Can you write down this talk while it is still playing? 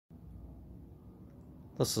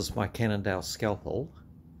This is my Cannondale Scalpel.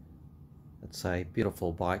 It's a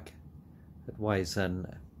beautiful bike. It weighs in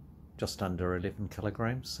just under 11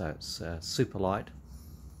 kilograms, so it's super light.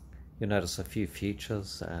 You'll notice a few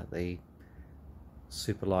features, the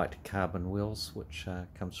super light carbon wheels, which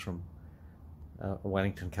comes from a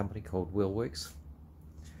Wellington company called Wheelworks,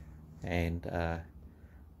 and a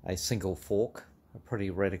single fork, a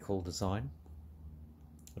pretty radical design.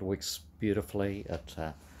 It works beautifully.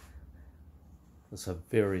 It's a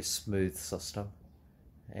very smooth system,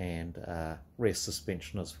 and rear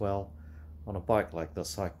suspension as well. On a bike like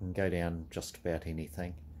this, I can go down just about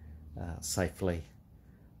anything safely.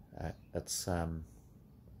 It's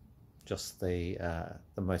just the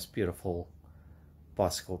most beautiful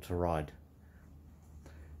bicycle to ride.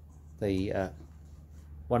 The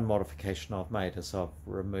one modification I've made is I've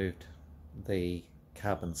removed the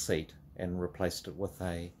carbon seat and replaced it with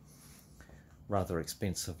a rather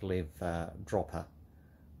expensive lev dropper,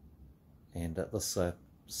 and this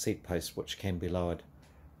seat post which can be lowered.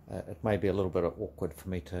 It may be a little bit awkward for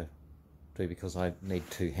me to do because I need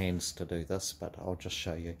two hands to do this, but I'll just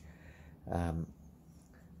show you.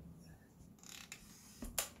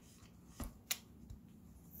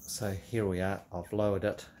 So here we are, I've lowered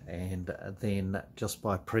it, and then just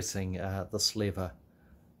by pressing this lever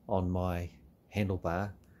on my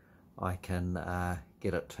handlebar, I can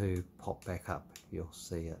get it to pop back up. You'll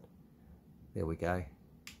see it. There we go.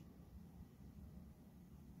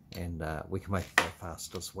 And we can make it go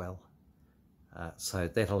fast as well. So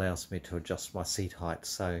that allows me to adjust my seat height.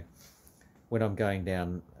 So when I'm going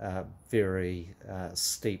down very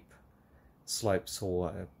steep slopes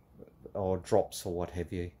or drops or what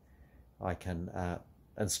have you, I can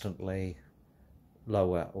instantly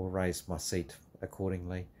lower or raise my seat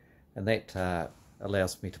accordingly, and that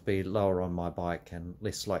allows me to be lower on my bike and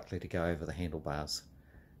less likely to go over the handlebars.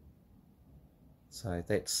 So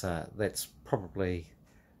that's probably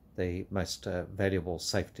the most valuable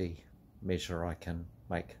safety measure I can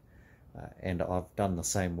make, and I've done the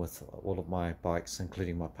same with all of my bikes,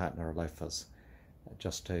 including my partner loafers,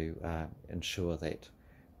 just to ensure that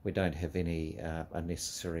we don't have any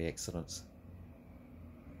unnecessary accidents.